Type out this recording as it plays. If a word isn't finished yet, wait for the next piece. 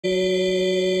Welcome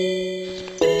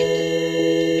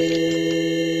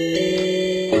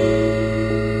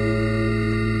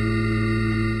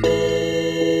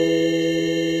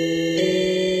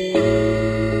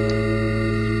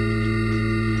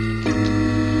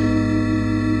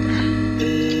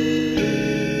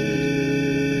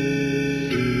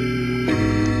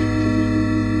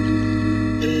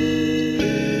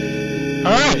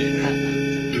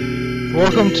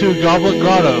to Goblet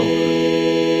Grotto.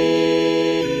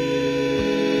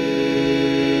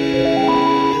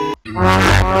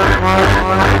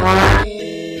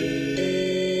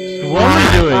 So what am I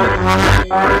doing?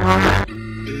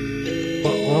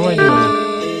 What am I doing?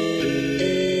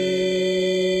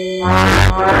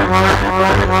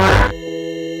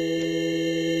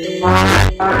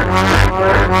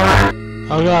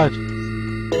 Oh God.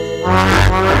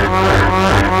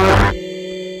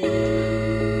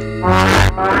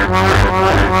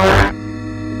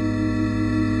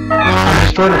 I'm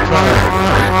destroying the product.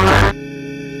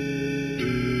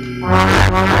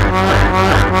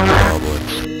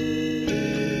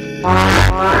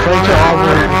 Play to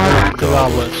oblets. To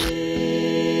oblets.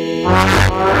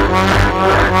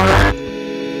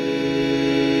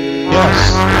 Yes.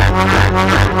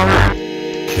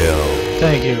 Kill.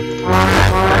 Thank you.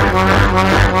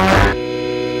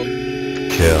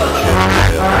 Kill.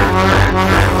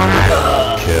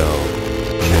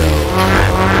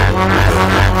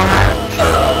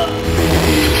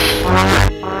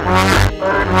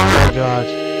 Oh God.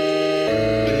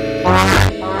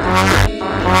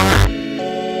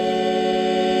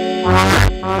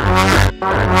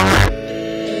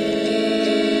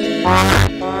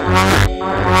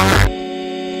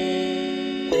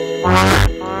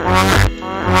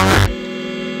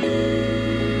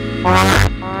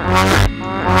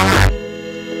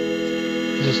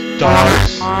 Just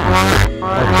dogs.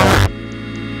 Okay.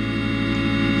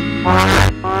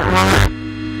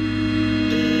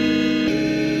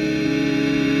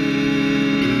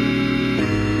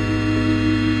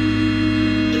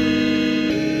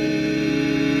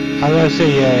 How do I say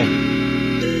yay?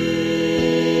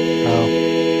 Oh.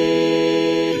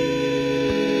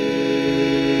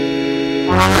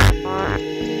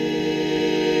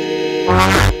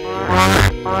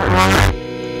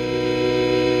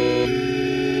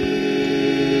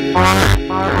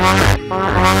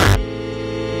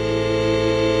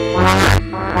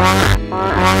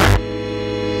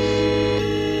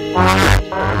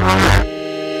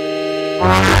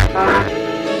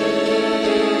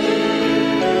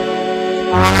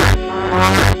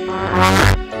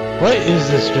 What is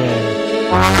this game?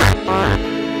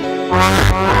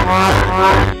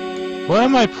 What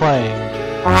am I playing?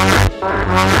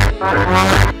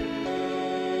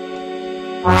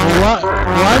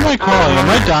 Why am I crawling? Am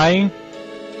I dying?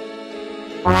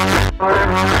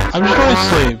 I'm just going to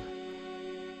sleep.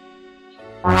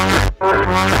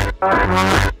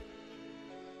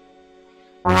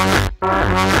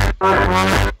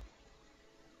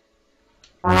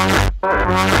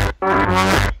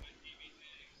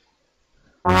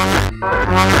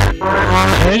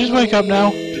 Can I just wake up now?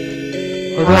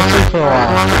 Or do I sleep for a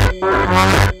while?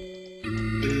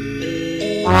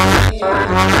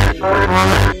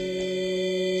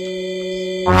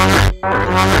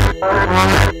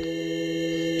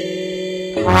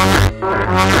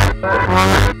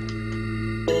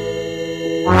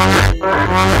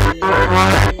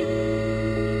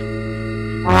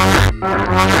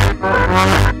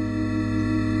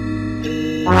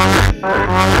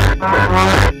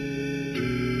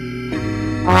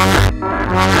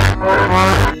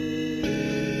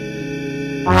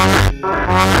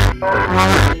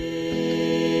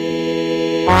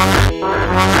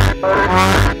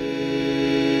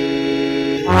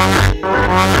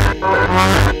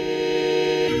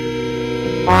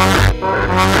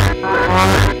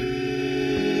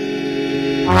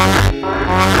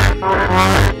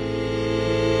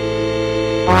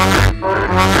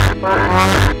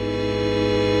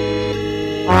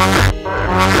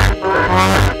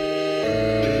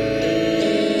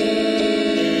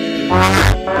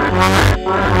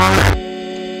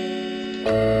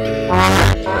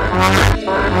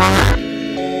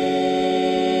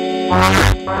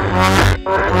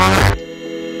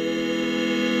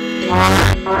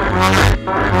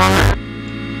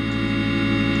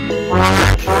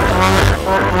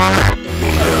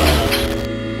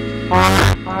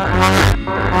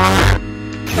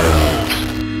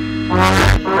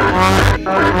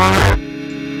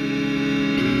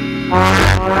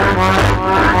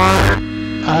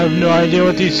 I have no idea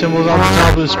what these symbols on the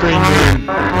top of the screen mean.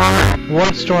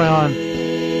 What's going on?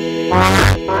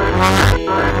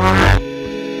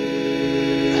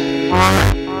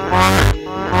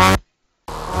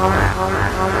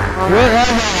 Where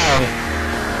am I?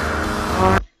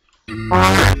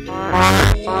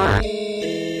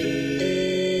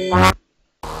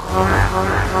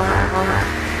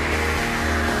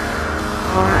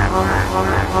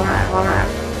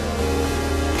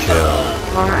 Kill.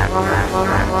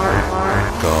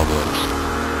 Goblet.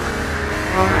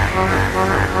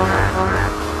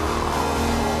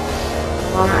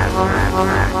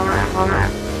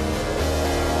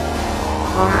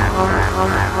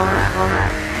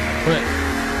 What?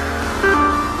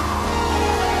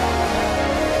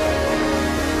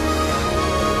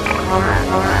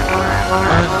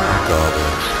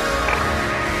 Goblet.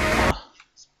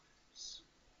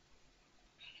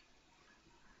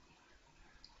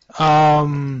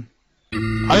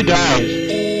 I died,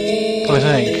 I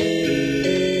think.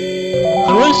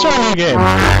 I'm gonna start a new game.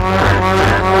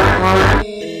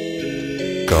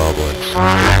 Goblet.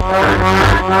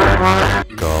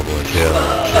 Goblet. Kill.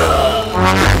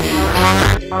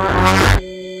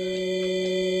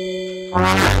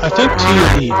 I think T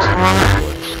is eat.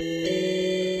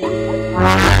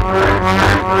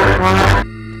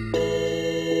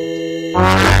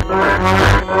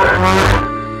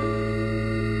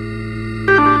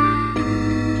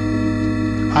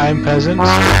 I'm peasant.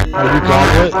 Are you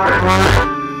goblet?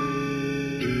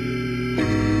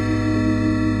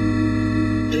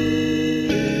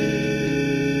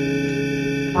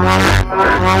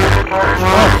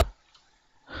 Oh.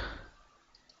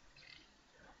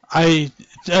 I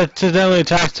accidentally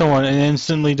attacked someone and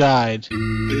instantly died.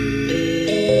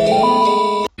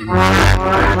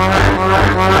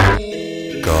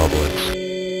 Goblet.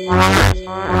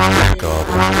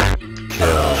 Goblet.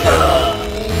 Kill.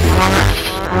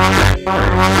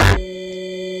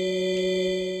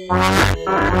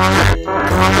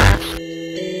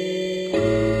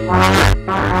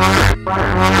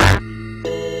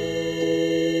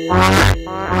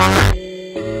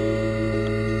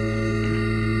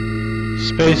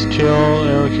 Space, chill,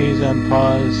 arrow keys, and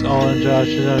pause. All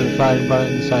interactions are defined by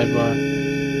the sidebar.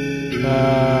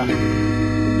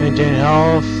 Maintain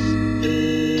health.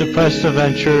 Depressed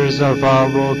adventurers are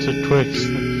vulnerable to twigs,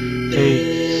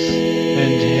 fakes,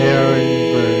 and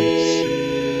herring birds.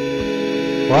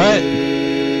 What?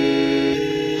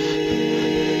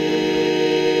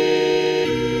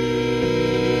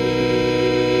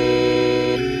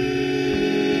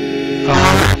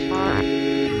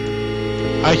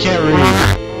 I can't read.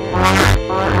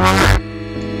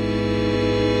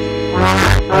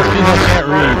 That means I can't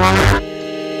read.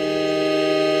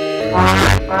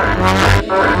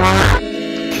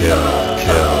 Kill.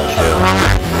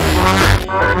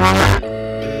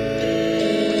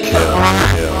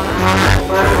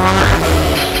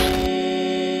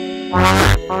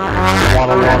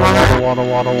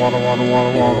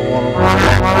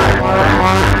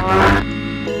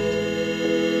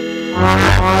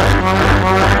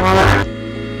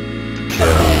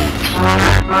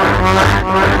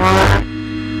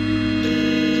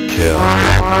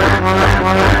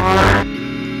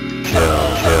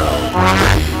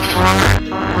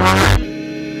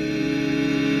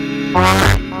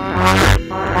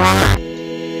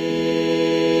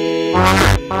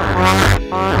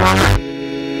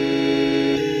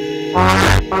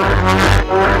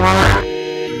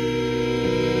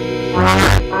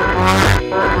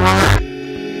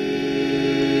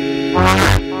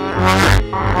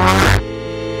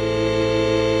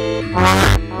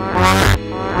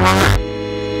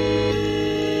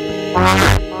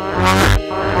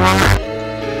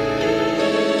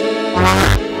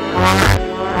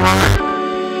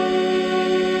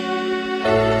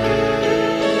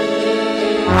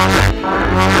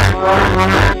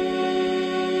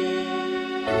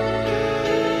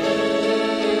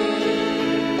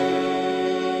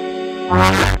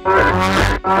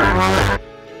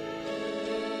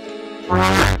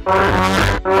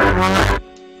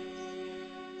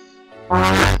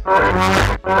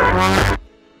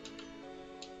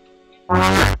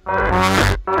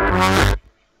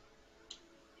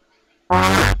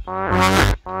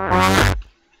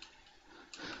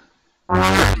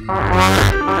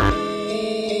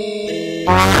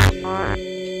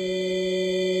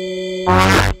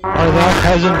 Are that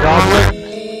peasant goblet?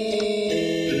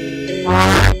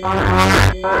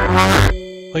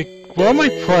 Like, what am I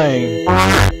playing?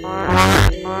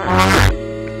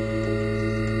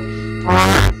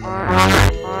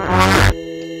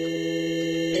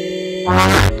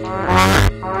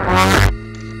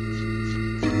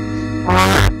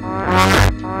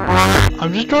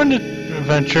 I'm just trying to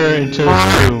venture into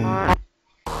this tomb.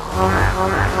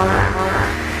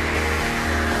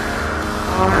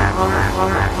 I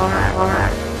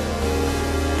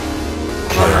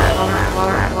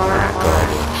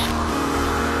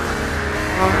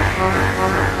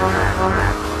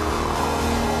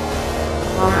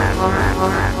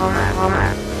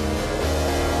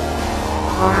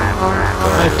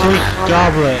take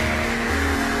Goblet.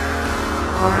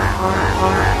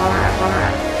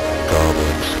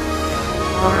 Goblets.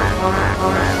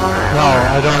 No,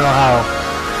 I don't know how.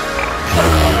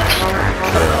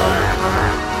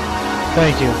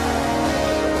 Thank you.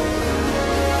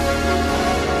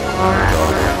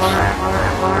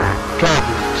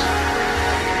 Goblet.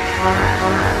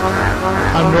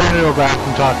 I'm going to go back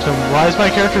and talk to him. Why is my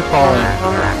character falling?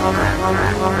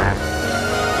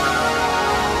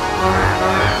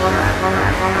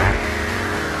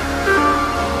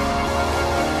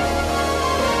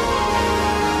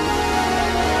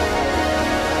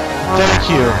 Thank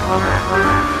you.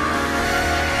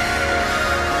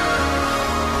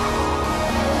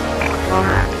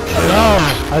 No,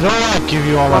 I don't want to give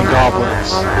you all my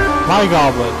goblets. My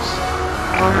goblets.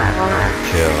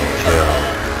 Kill.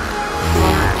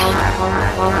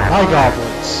 My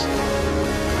goblets.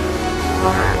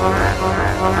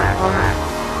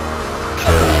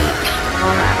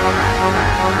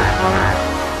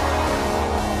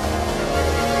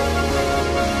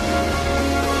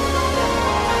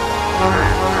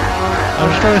 I'm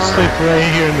just trying to sleep right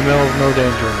here in the middle of no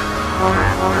danger.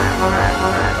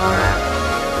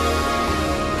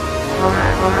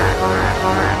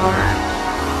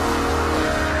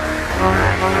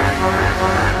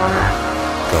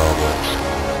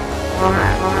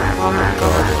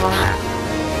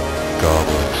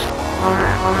 Goblets.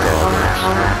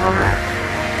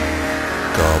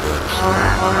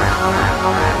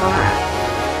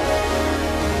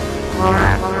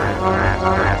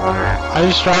 I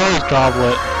just tried with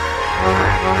Goblet.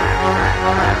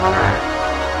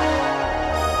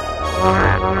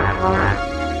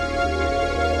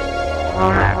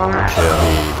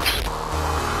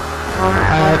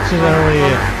 I accidentally...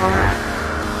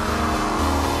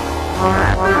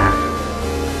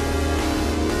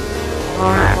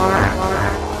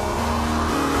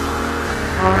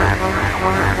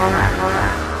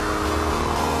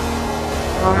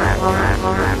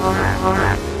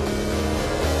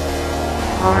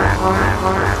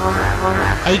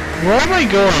 Where am I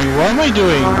going? What am I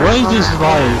doing? What is this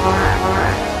life?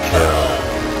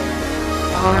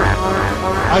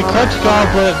 I clutch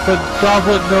Goblet, but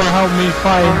Goblet don't help me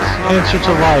find answer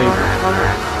to life.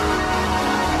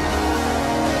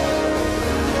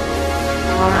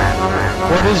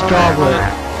 What is Goblet?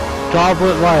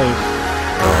 Goblet life.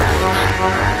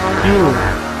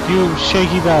 You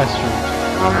shaky bastard.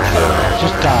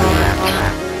 Just die.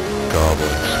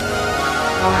 Goblets.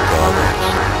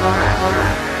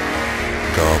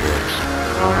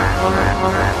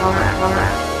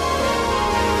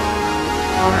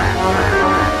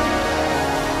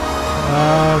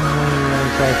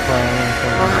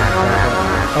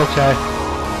 Okay.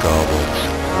 Goblets.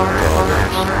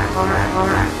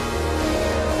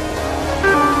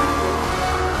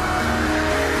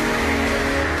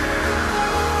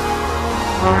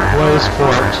 What is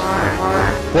Fort?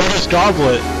 What is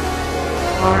Goblet?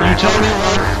 You tell me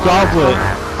what's Goblet.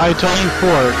 I tell you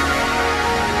Fort.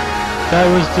 That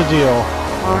was the deal.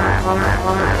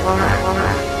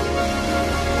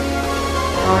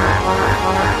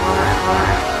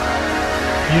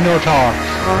 You no talk.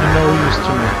 You no use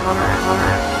to me.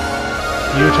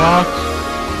 You talk?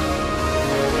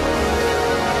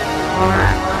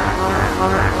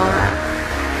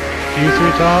 You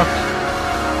three talk?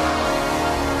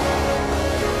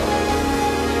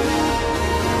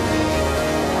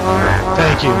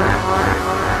 Thank you.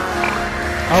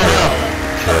 Oh no.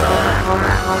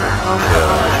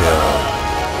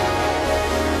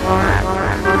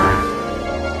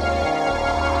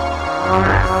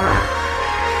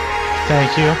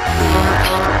 Thank you.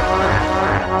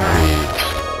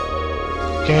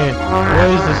 Game. What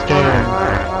is this game?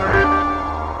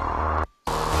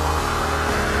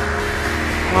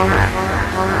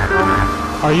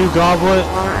 Are you Goblet?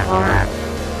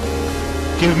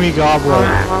 Give me Goblet.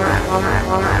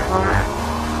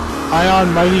 I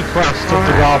on mighty quest of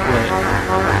the Goblet.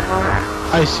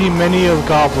 I see many of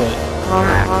Goblet.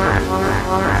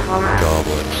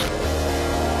 Goblets.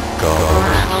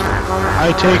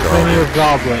 I take many of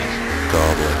Goblet.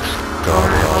 Goblets.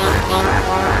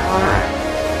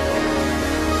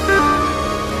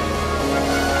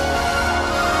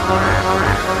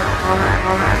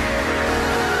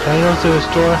 Can I go to the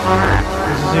store?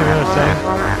 Is this even a thing?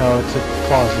 No, it's a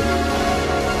closet.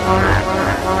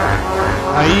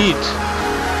 I eat.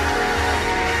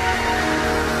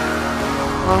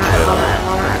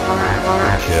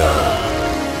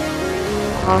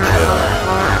 I'm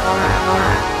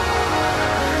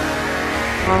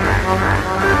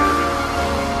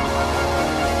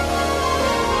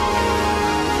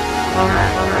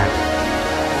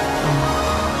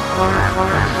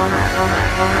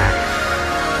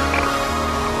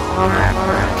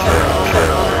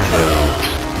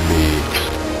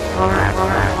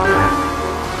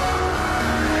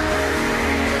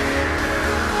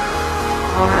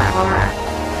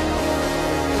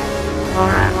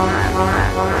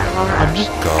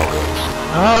just... Goblins.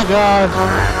 Oh god!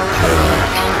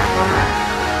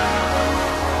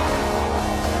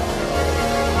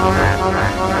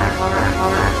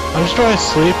 I'm just trying to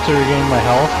sleep to regain my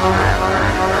health.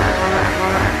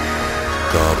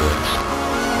 Goblins.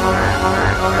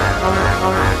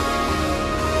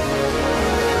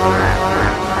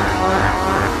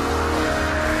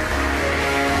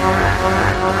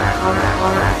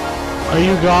 Are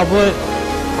you Goblet?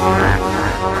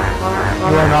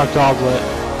 You are not Goblet.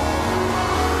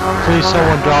 Please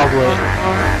someone Goblet.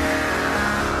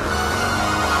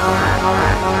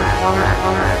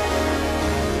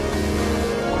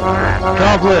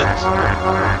 Goblet!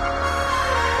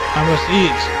 I must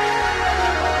eat.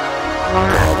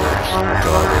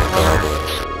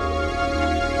 Goblins.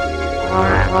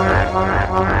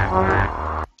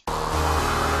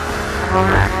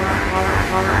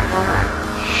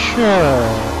 Sure.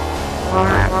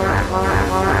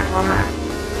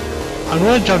 I'm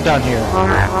gonna jump down here.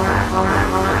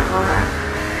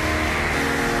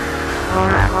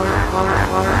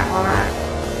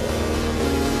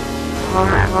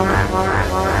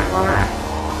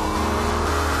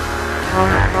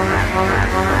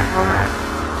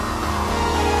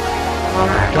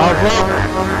 Goblet?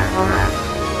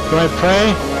 Do I pray?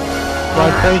 Do I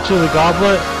pray to the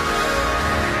goblet?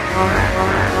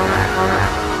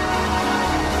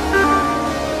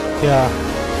 Yeah.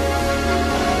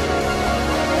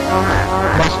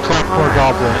 Must collect more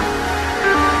goblet.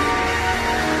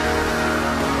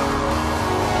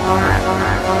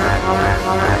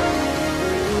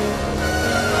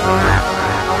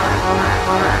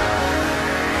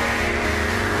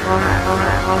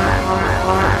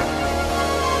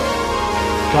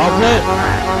 Goblet?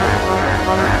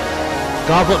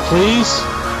 Goblet, please?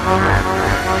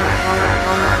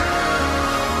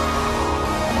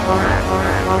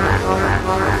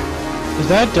 Is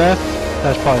that death?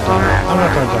 That's probably death. I'm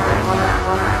not gonna jump in.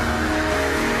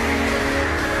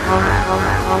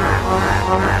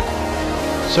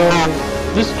 So,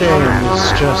 this game is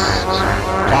just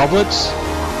goblets?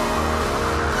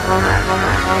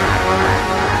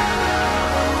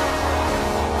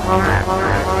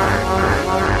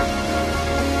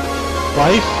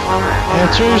 Life?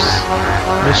 Answers?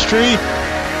 Mystery?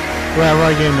 Whatever, I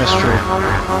game mystery.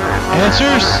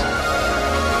 Answers?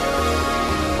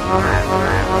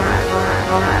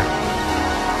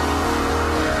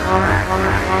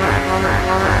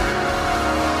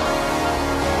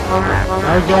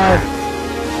 Oh god.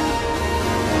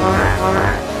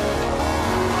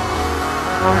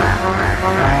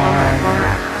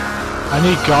 I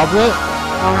need goblet?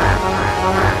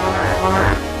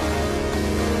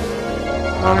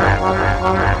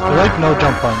 I like no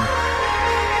jump button.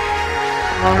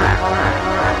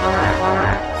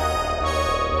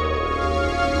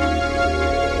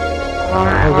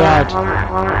 Oh god.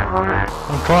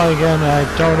 I'm trying again and I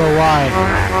don't know why.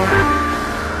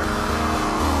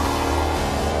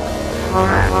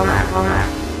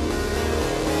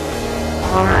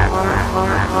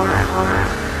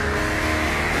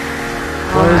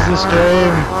 What is this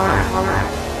game?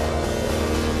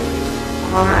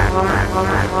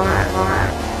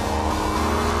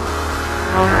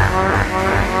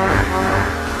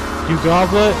 You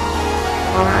goblet?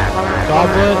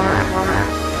 Goblet?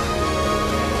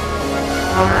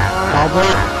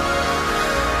 Goblet?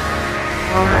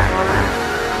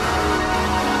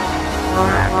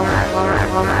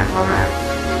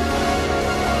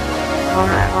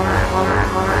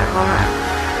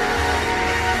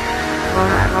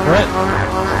 What?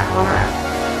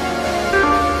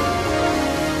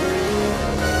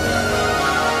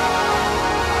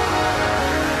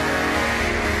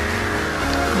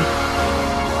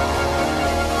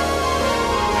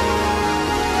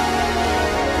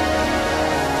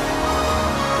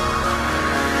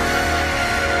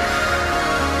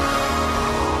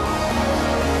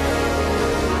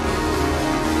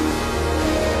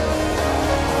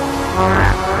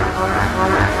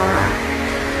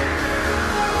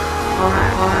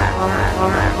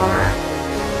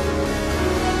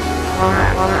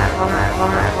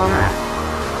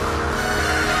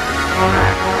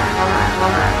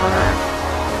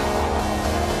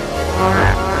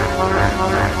 My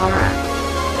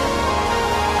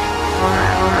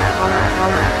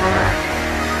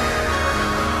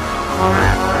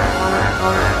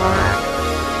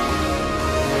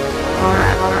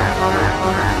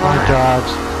God.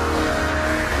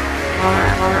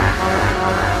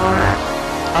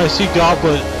 I see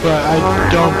Goblet, but I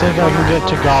don't think I can get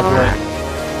to Goblet.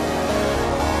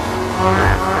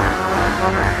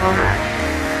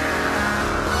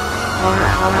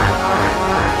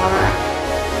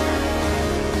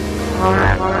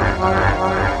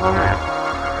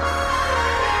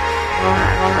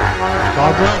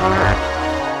 Goblet?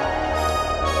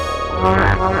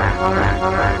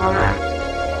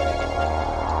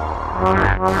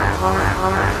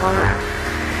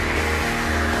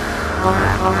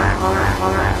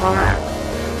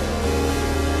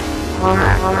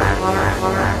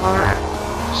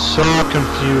 So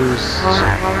confused.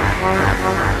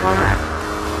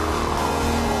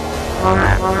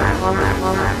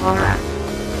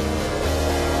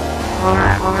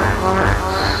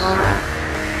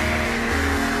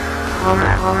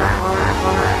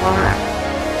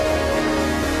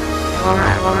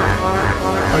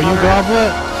 Are you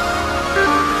Goblet?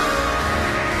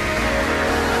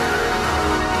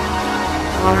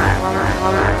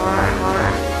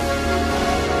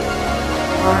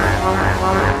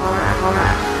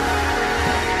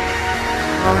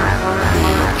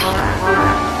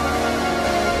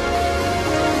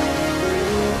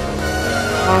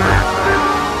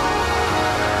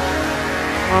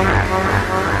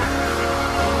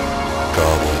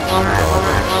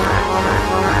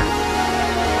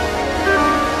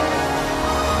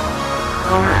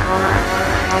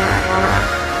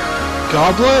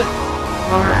 Goblet?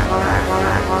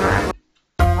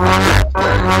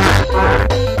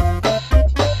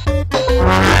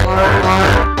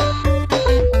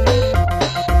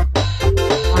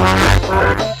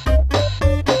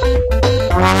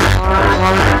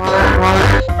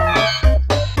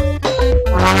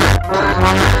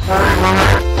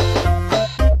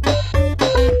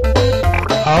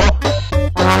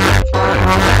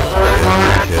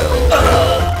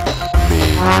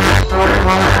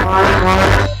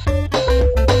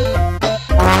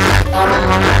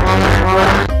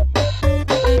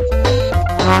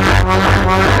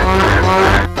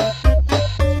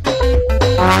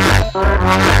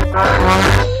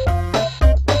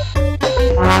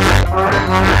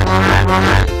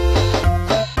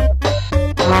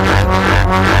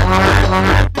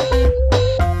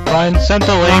 Brian sent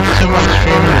the link to my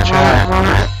stream in the chat.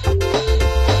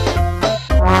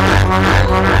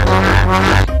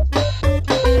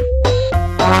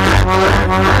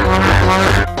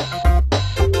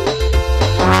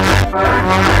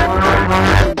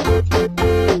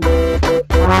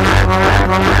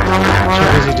 Too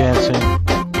busy dancing.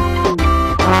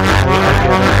 I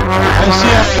get it. I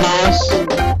see how it is.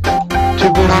 Too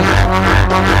busy.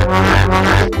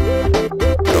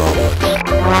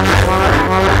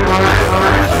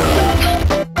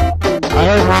 I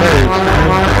already played.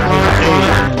 I ate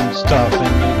and stuff,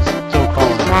 and it's still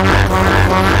calling.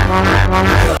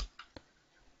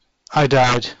 I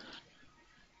died.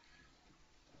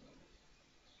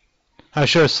 I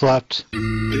should have slept a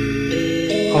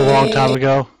long time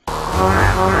ago.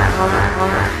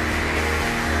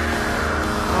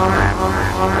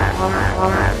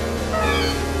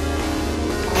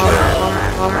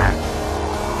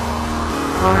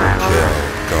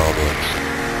 Goblets.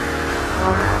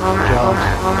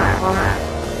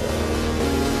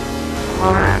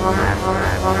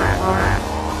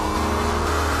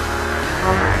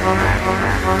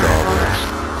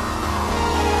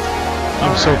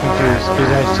 I'm so confused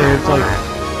because I saved like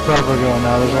forever ago and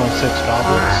now there's only 6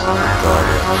 goblets.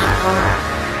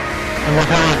 And look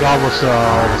how many goblets there are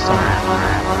all of a sudden.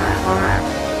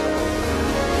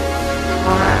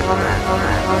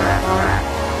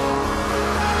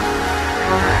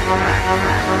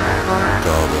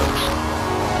 Goblets.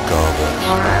 Goblets.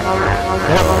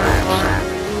 Yep.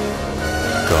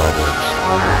 Goblets.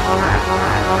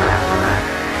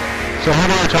 So who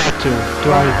do I talk to? Do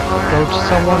I go to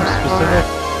someone specific?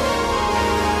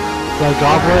 Do I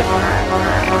Goblet?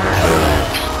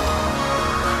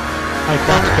 I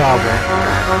collect Goblet.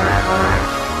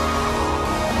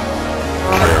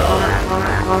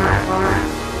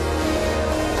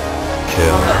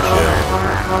 Kill.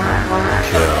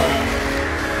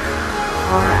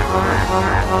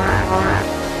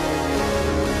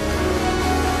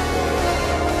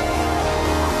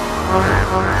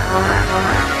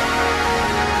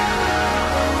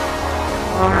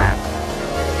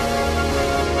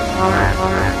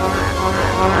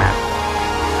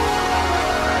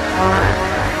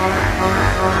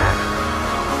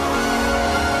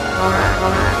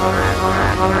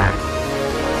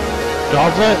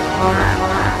 Goblet?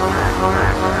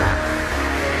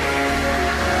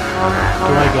 Do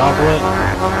I goblet?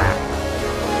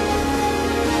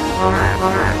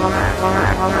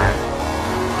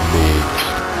 Leaves.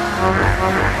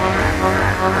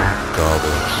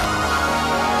 Goblets.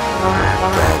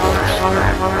 Goblets.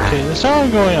 Okay, this time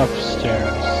I'm going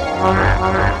upstairs.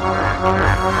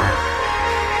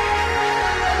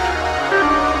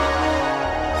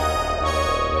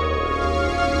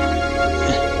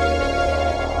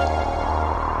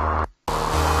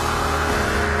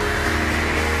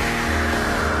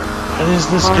 What is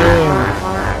this game?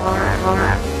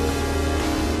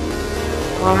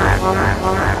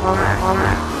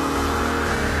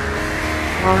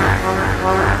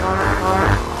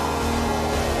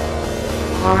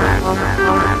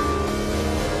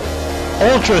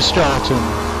 Ultra Skeleton.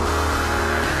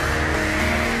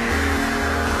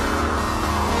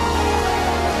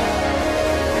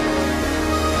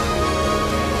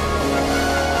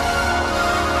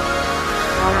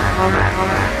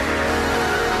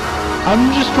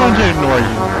 I'm just going to ignore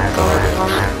you.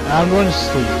 I'm going to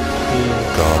sleep.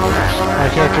 My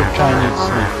character kind of needs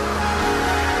sleep.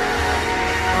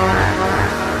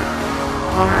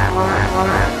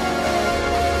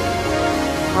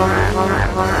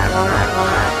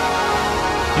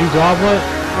 You goblet?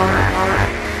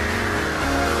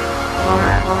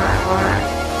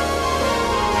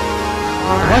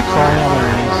 Am I crawling on my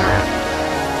knees?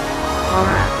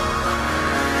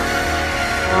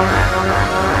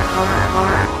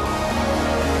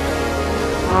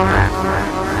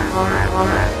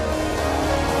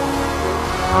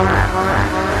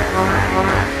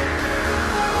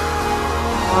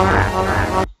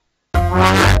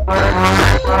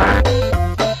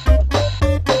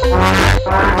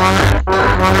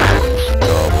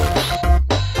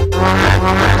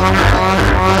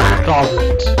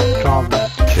 Goblet.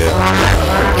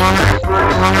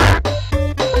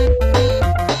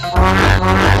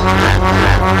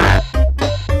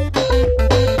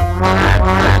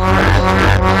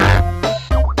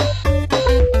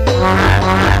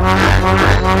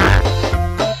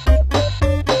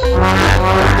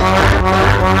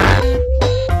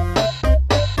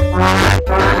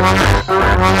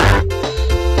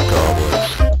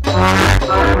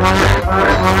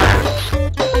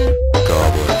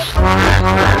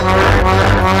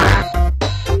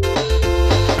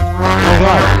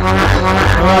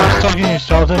 I'm talking to you,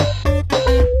 Skeleton.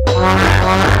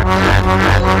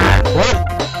 What?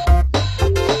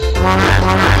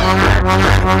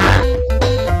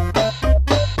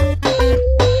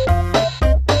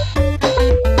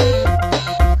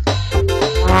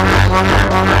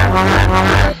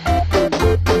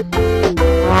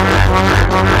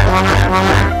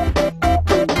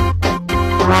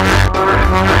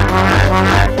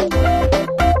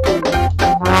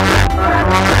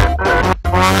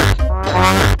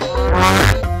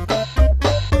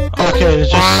 Okay,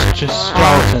 it's just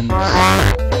skeletons.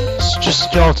 It's just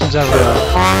skeletons everywhere.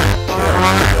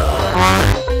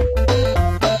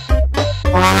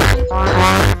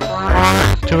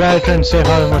 Too bad I couldn't save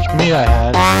how much meat I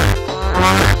had.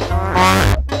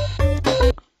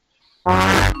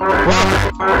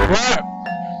 What?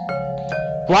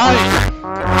 Why?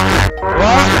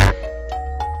 What?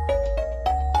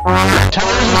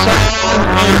 Towers of sun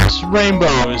and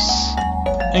rainbows.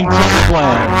 And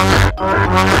cloudland.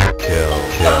 Kill.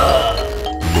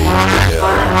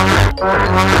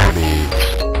 Leave.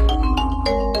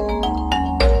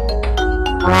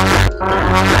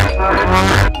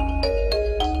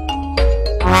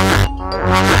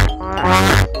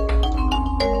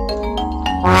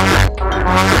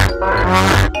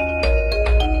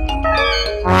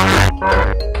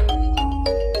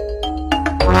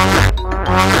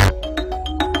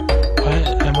 What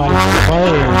am I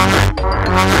playing?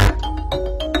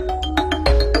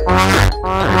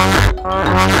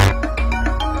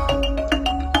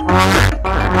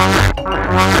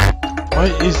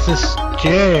 What is this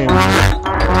game?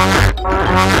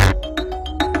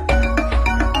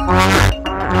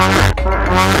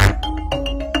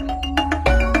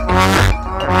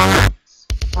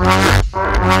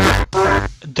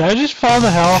 Did I just fall in the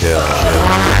hell?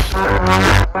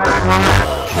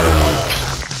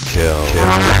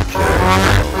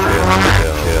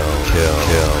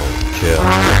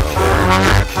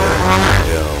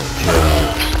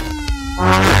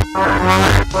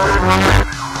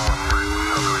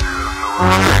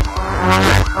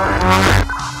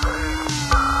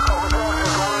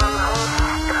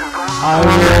 I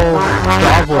will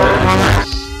goblet, I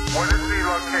guess. What is the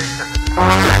location?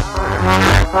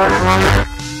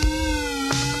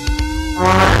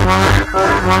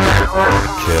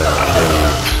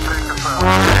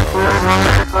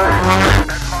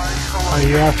 Are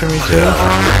you after me too?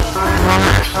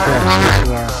 Yes, yes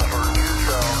you are.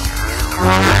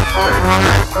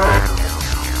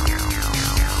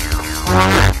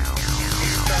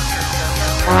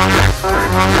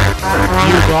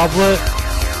 You Goblet?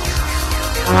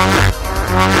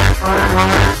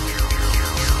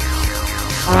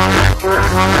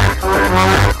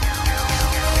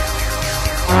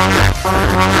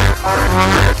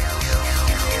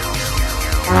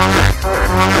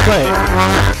 Wait.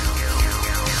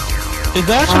 Is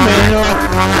that tomato?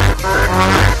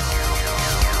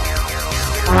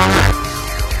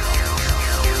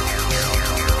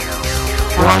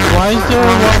 Why is there a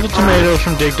lot of tomatoes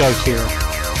from Dig Dug here?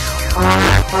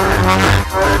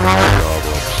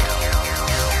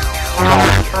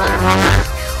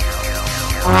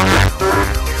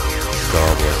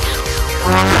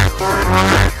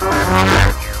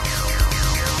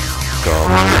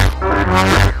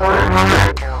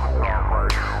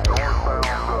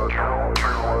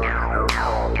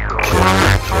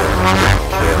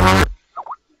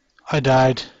 I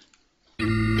died.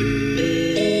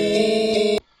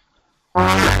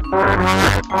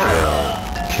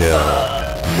 Kill.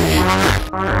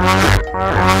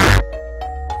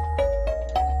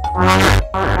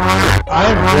 I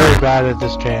am very bad at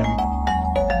this game.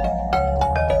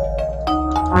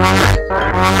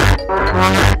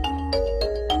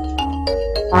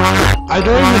 I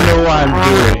don't even know what I'm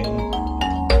doing.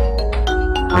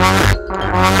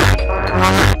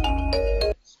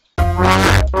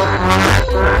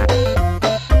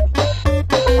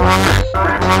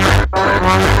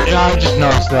 Yeah, I just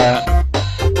noticed that.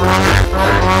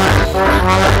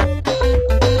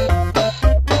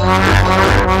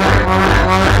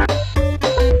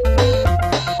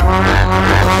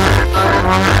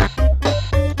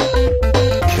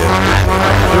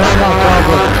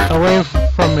 Away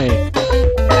from me.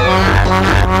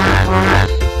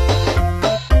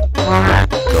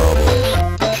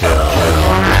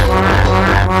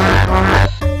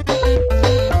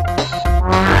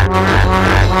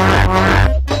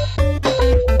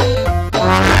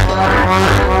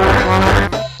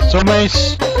 So many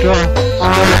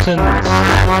skeletons.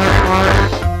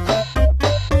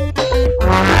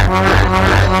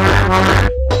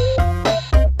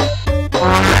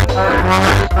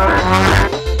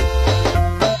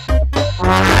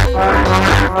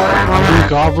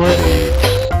 Goblet.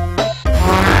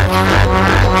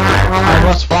 I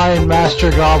must find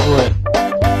Master Goblet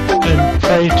and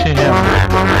pray to him,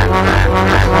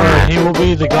 or he will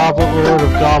be the Goblet Lord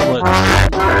of Goblets.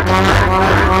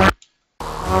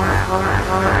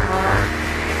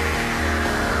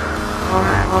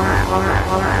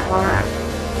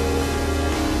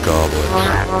 Goblets.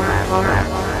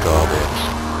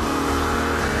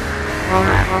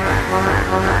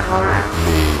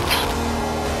 Leaves.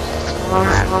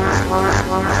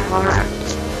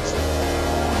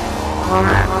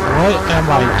 What am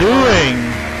I doing?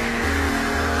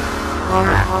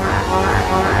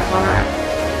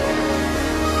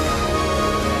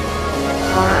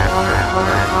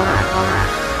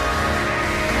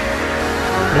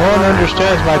 No one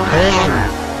understands my pain,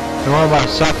 nor my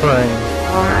suffering,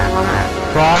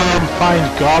 for I am find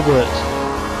Goblet.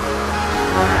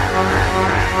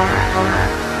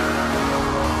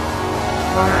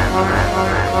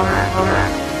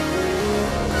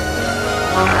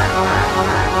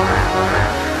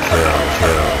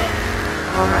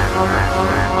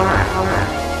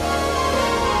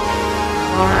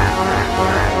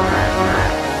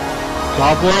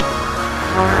 Goblet?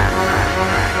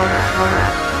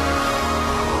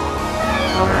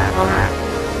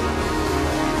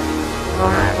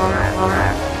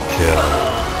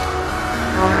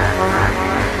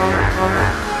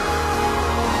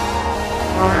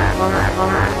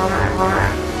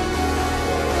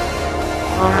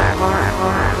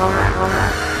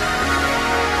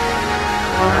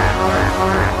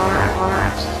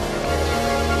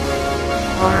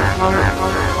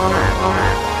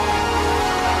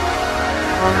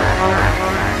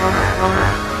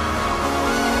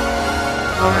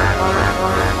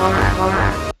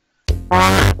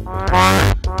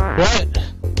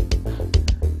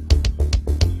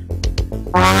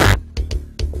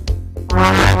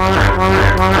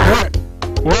 What?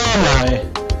 Where am I?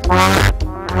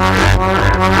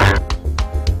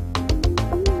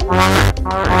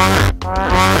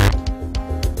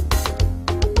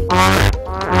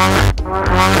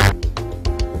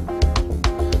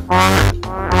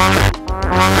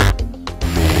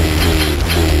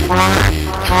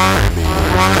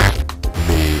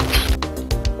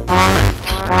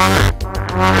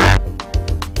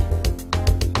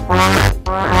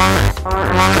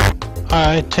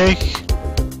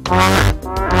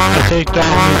 take dog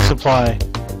meat supply.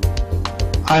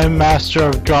 I am master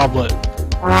of Goblet.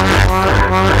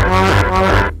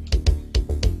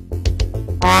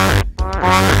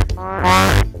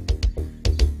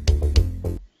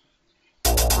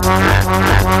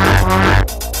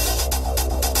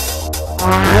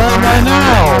 Where am I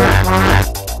now?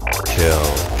 Kill.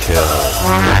 Yes.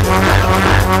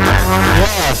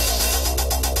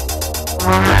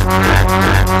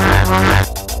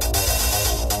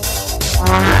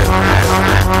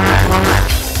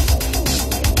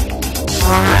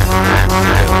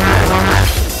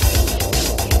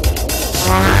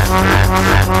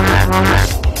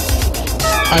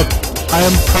 I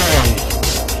am prey.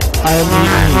 I am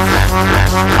eat meat.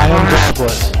 I am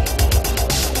Goblet.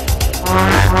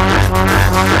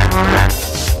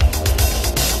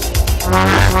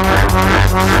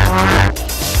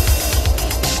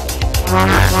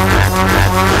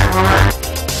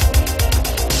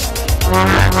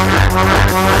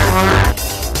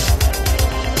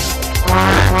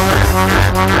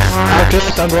 After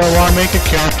this, I'm going to want to make a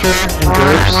character in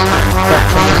groups that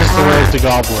causes the way of the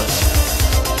Goblet.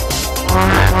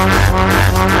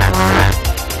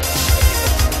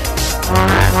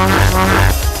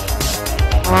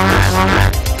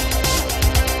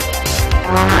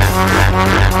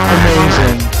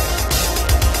 Amazing.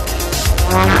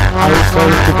 I will play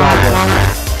with the Goblet.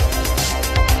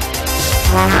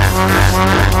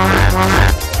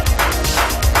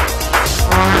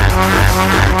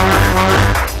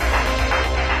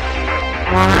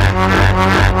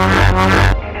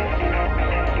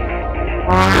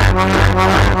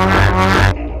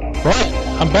 What?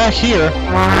 I'm back here.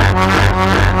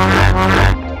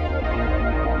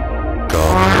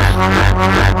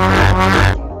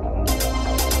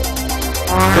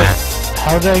 But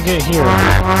how did I get here?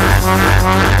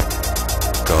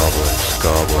 Goblet.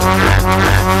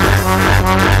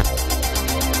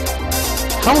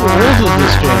 How old is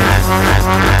this game?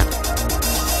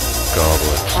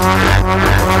 Goblet.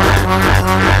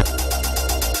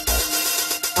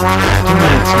 2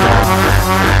 minutes now.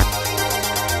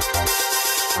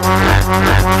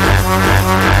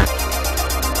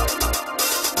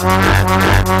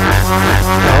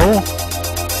 No?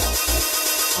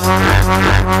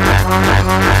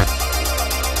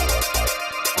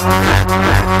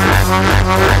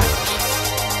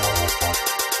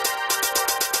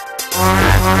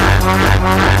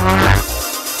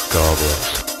 Goblet.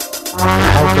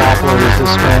 How Goblet is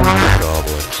this man?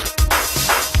 Goblet.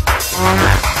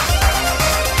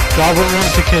 Goblet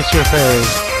wants to kiss your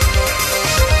face.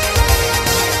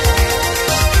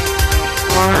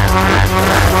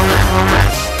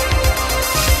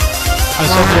 I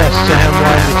said yes to him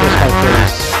wanting to kiss my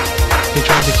face. He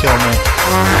tried to kill me.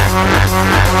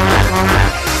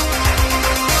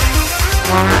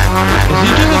 Is he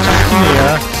doing attacking the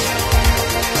air?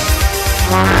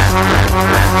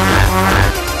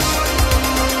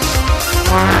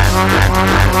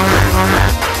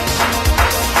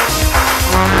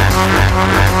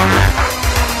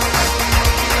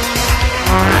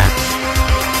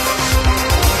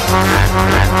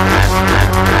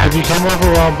 I become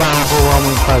overwhelmed by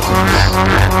overwhelming presence.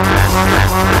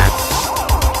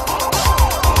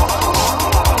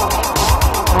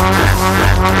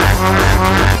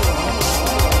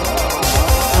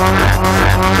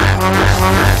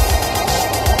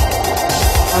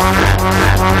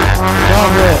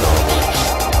 Goblet!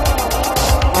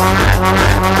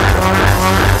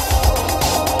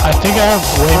 I think I have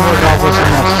way more goblets than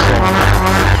necessary.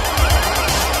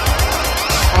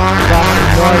 But I have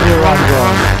no idea where I'm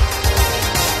going.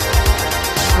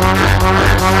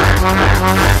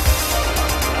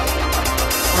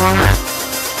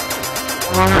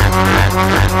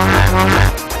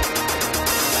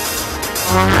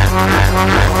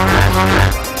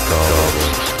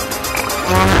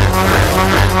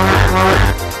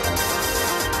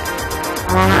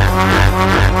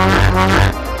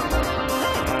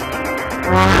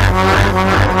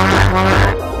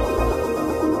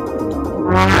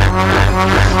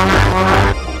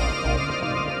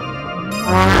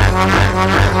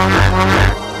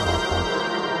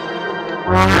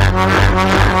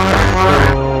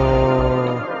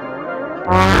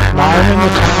 Now I'm in the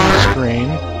title screen.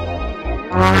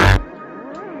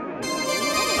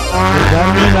 Does that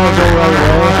mean I go right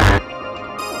way?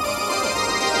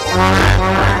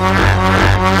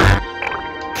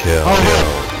 Kill. Oh,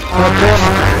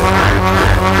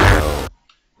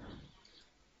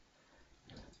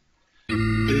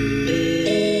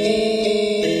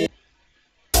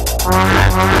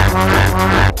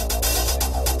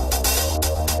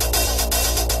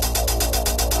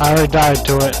 I already died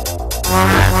to it.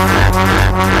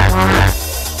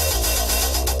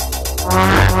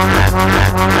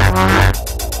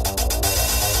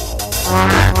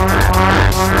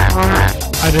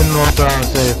 I didn't want to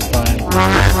save, fine.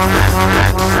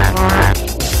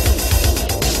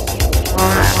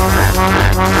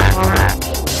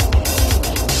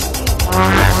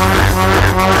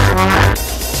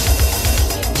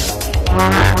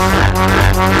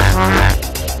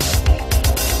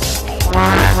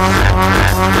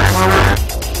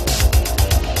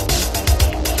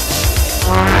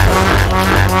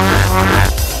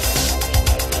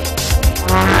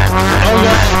 Oh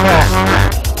yeah,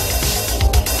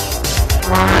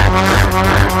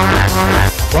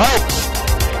 what?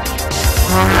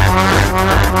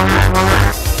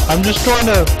 I'm just going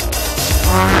to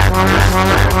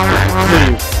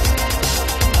leave.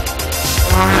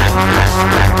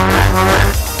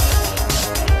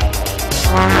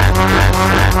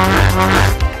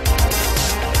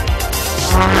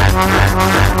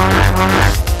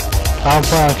 I don't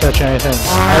plan on catching anything.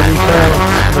 I'll be carrying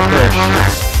the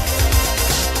fish.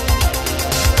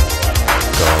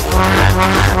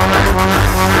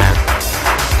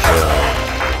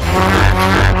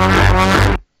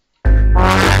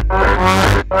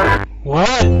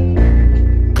 What?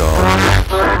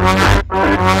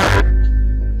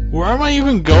 Where am I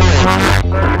even going?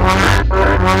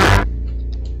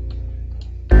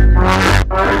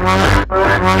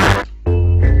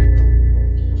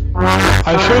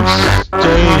 I should have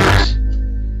stayed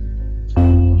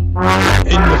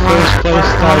in the first place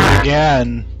that I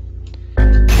began.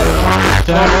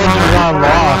 Then I wouldn't have gone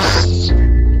lost.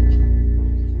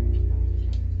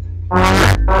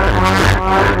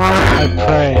 I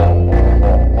pray.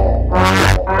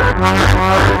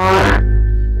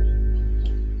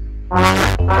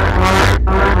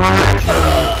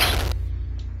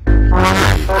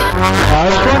 I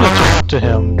was trying to talk to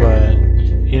him, but,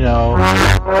 you know,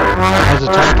 I was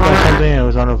attacked by something and it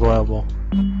was unavoidable.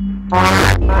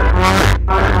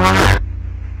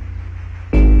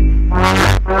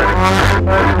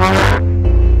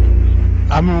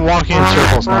 I'm walking in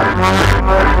circles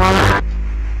now.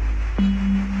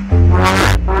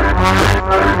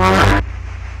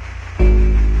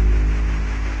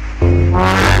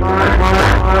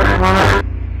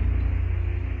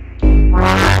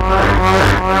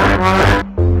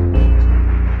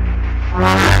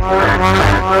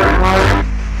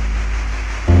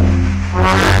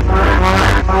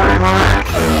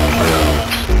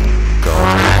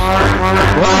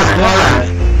 What is that?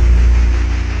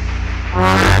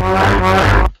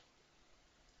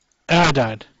 And I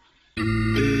died.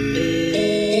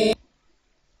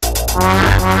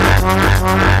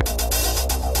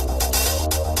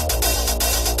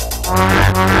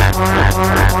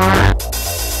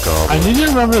 I need to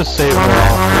remember to save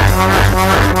more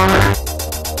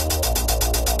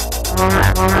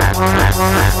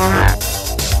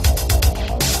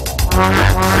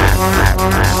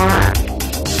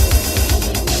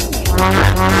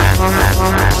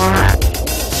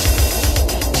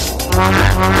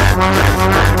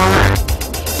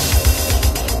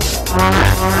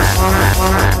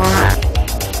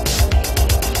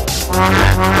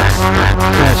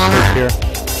Can I sleep here?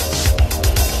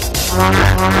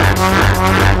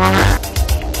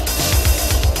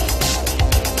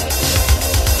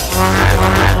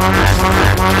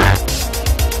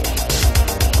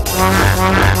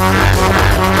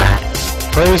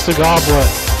 Praise the goblet.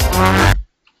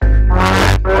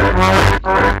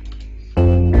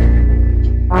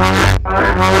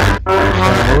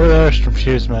 Okay, over there's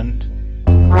confusement.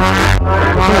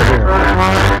 What's over here?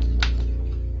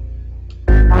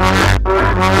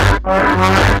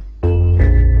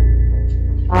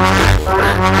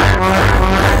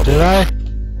 Did I?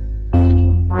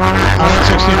 I'm at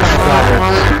 65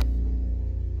 goblets.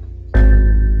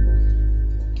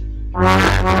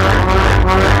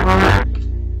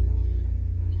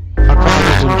 I probably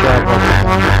didn't drive up.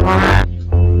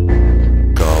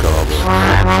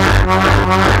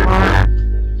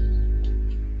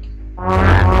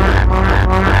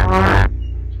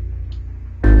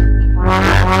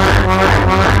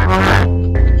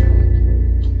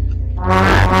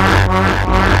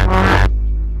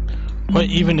 What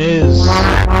even is?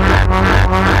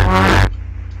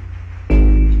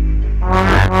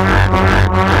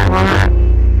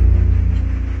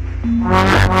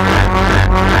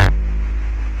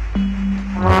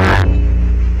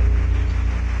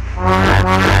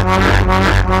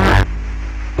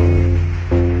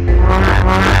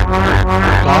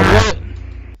 Goblet?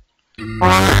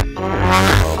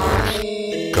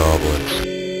 Goblets.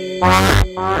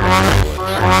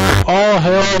 All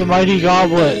hail the mighty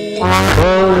Goblet!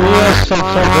 Glorious of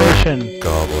salvation!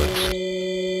 Goblets.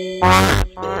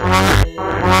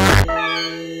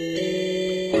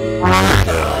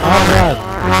 Oh god!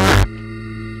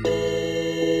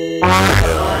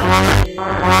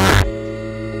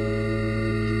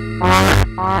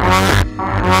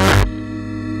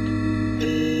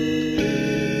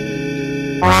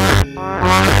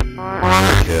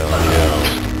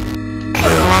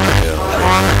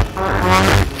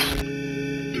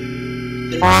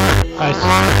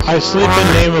 I sleep in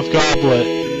the name of Goblet.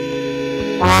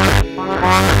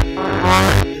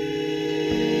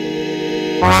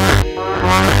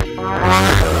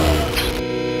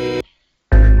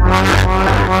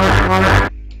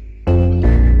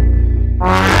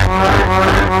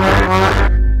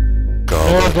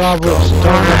 Oh, Goblets, don't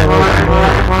run away from me.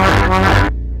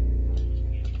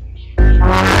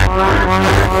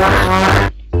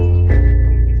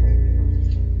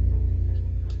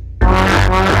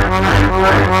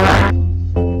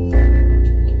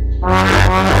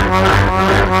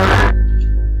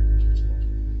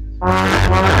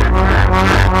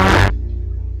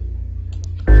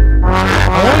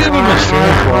 How long have you been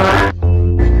streaming for?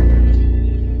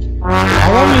 How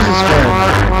long is this game?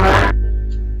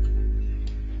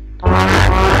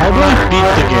 How do I beat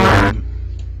the game?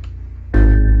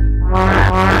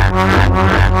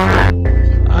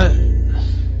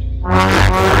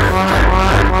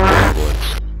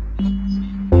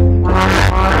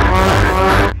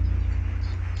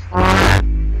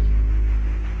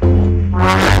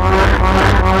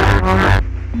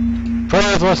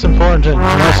 Prayer is less important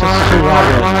unless it's too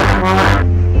obvious.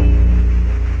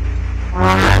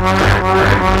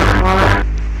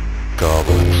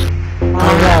 Goblets.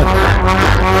 Oh god.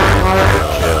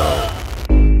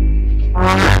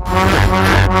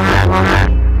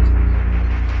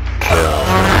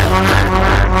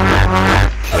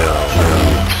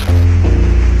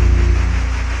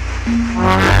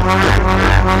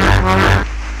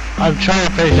 I'm trying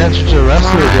to pay attention to the rest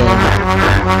of the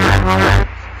game.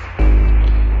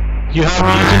 You have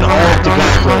eaten all of the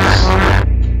goblets.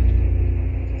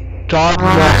 God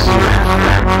bless you.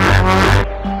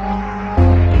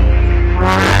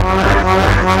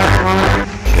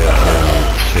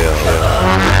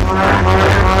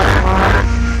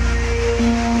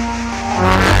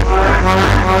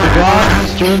 The God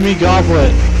has given me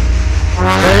Goblet.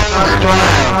 Praise strong.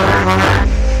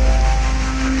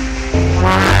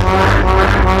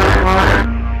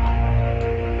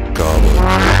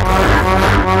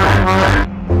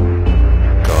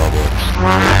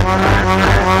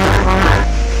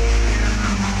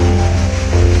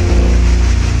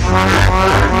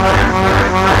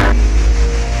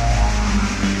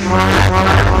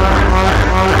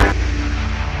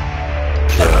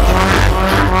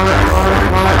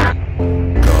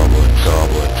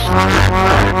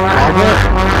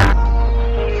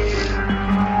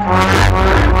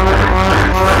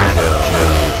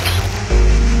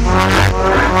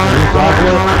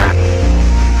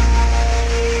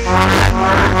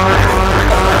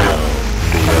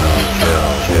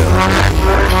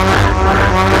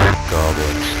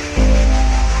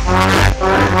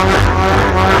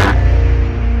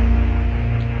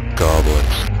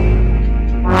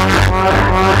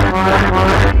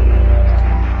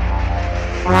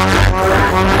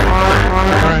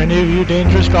 Are any of you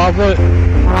dangerous, Goblet?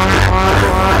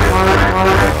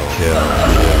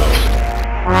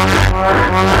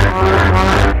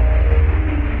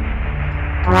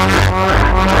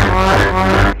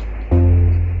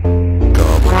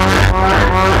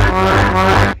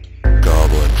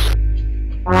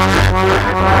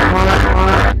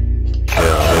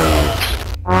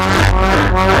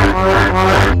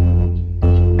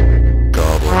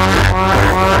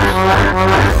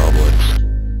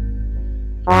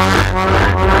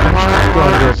 Go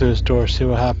and go through this door, see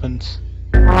what happens.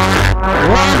 Where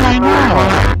am I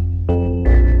now?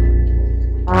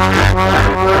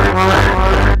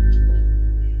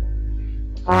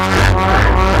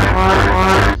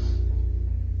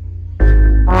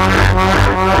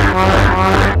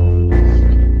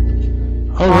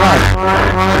 Oh right.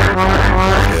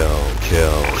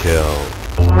 Kill.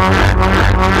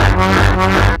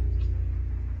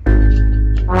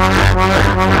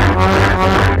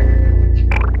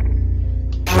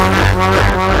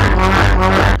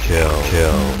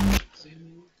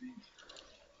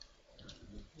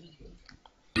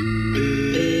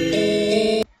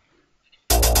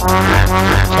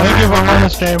 Can I give up on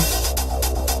this game?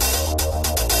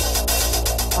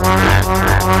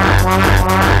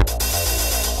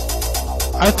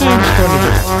 I think I'm just going to do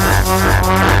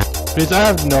it. Because I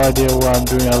have no idea what I'm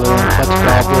doing other than touch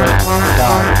Goblet,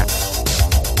 die.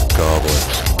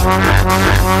 Goblet.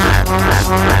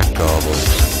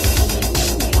 Goblet.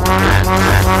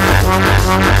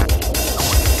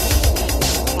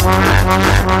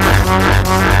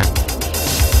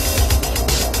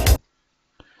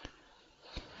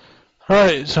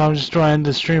 Alright, so I'm just trying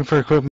to stream for a quick